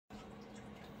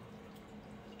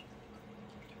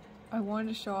I wanted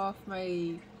to show off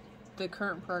the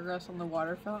current progress on the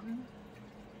water fountain,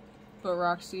 but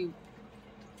Roxy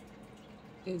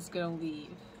is gonna leave.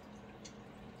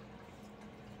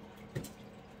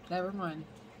 Never mind.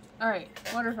 Alright,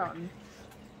 water fountain.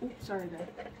 Oops, sorry guys.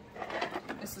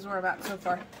 This is where I'm at so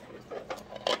far.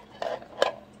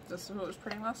 This is what was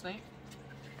printing last night.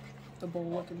 The bowl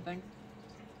looking thing.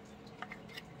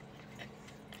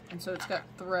 And so it's got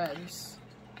threads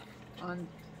on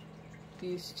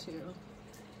these two.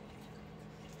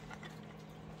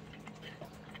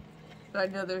 But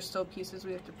I know there's still pieces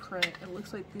we have to print. It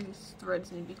looks like these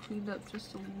threads need to be cleaned up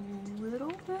just a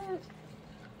little bit.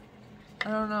 I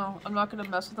don't know. I'm not going to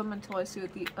mess with them until I see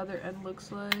what the other end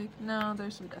looks like. No,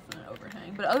 there's some definite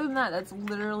overhang. But other than that, that's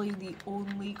literally the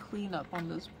only cleanup on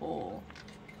this bowl.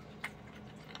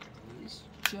 It's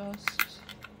just...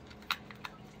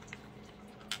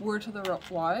 Word to the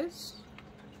wise.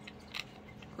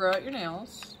 Grow out your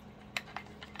nails.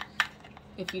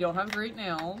 If you don't have great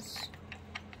nails,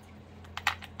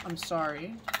 I'm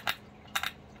sorry.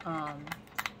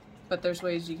 But there's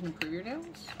ways you can improve your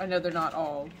nails. I know they're not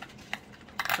all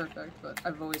perfect, but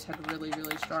I've always had really,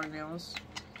 really strong nails,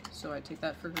 so I take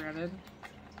that for granted.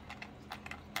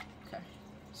 Okay,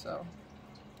 so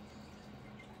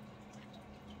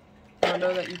I don't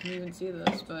know that you can even see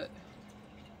this, but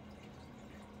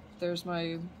there's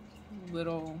my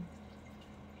little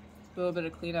bit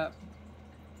of cleanup.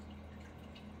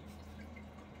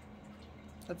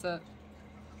 That's it.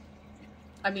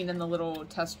 I mean, and the little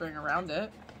test ring around it,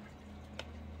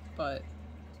 but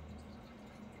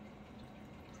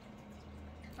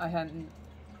I hadn't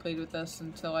played with this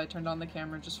until I turned on the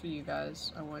camera just for you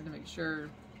guys. I wanted to make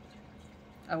sure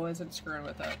I wasn't screwing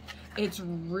with it. It's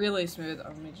really smooth.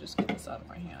 Let me just get this out of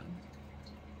my hand.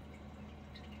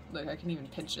 Look, I can even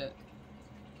pinch it.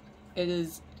 It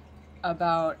is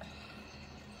about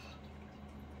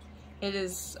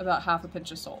half a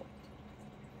pinch of salt.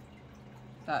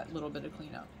 That little bit of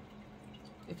cleanup.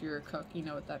 If you're a cook, you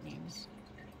know what that means.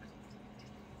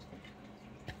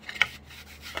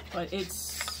 But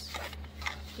it's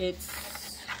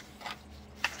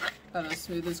about as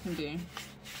smooth as can be.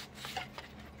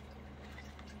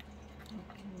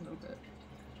 A little bit.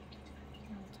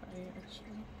 I'll tie it extra.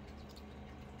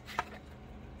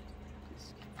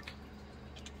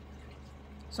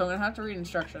 So I'm gonna have to read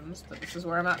instructions, but this is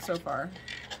where I'm at so far.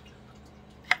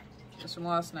 This from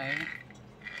last night.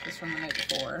 This from the night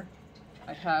before.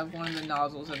 I have one of the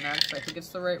nozzles in there because I think it's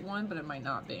the right one, but it might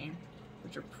not be,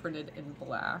 which are printed in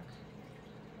black.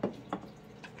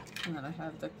 And then I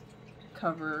have the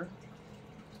cover,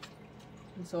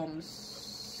 and so I'm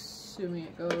assuming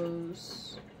it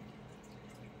goes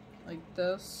like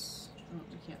this. Oh,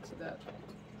 you can't see that.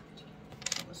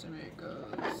 I'm assuming it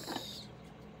goes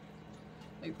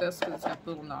like this because it's got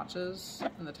little notches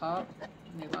in the top,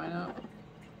 and they line up.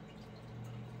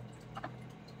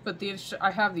 But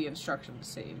I have the instructions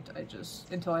saved. I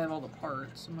just, until I have all the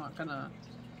parts, I'm not gonna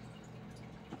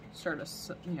start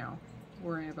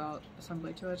worry about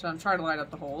assembly too much. I'm trying to line up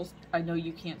the holes. I know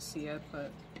you can't see it,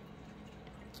 but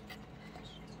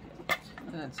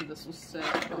and then so this will sit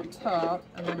on top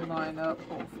and then line up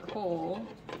hole for hole.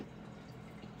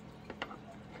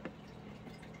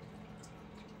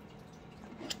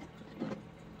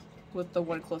 With the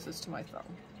one closest to my thumb.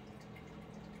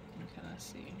 You can kind of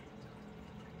see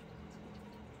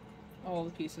all the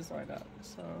pieces lined up.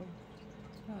 So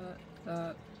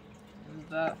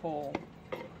that hole.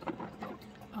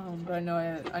 But I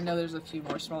know there's a few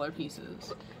more smaller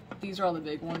pieces. These are all the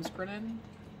big ones printed,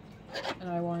 and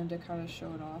I wanted to kind of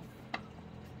show it off.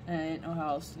 And I didn't know how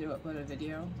else to do it but a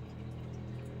video.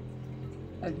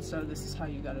 And so this is how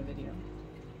you got a video.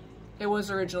 It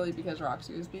was originally because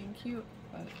Roxy was being cute,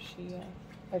 but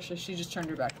she just turned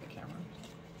her back to the camera.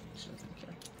 She doesn't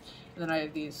care. And then I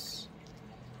have these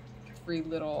 3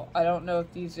 little, I don't know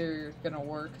if these are gonna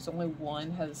work because only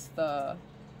one it's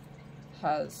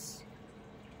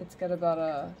got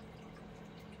about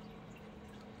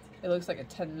it looks like a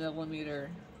 10mm,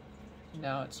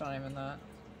 no, it's not even that.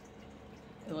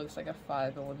 It looks like a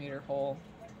 5mm hole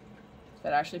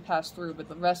that actually passed through, but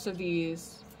the rest of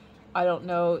these, I don't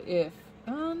know if,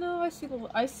 oh no, I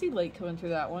see light coming through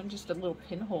that one, just a little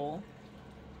pinhole,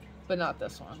 but not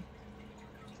this one.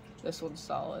 This one's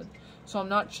solid. So I'm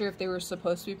not sure if they were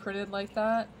supposed to be printed like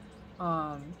that,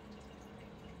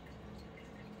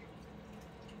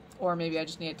 or maybe I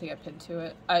just need to take a pin to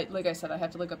it. Like I said, I have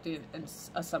to look up the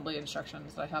assembly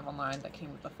instructions that I have online that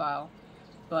came with the file,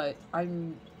 but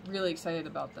I'm really excited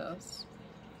about this.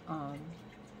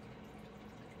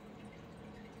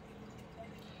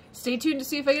 Stay tuned to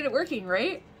see if I get it working,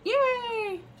 right?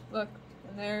 Yay! Look,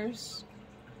 And there's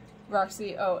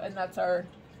Roxy. Oh, and that's our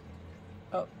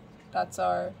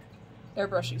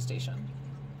airbrushing station.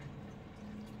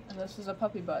 And this is a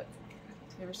puppy butt.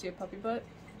 You ever see a puppy butt?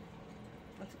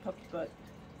 What's a puppy butt?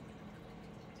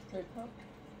 Right, pup?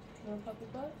 No puppy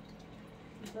butt?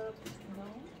 Is that a... No?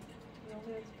 You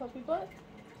only have a puppy butt?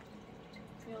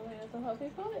 You only have a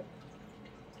puppy butt?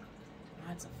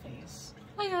 That's a face.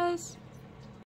 Hi guys!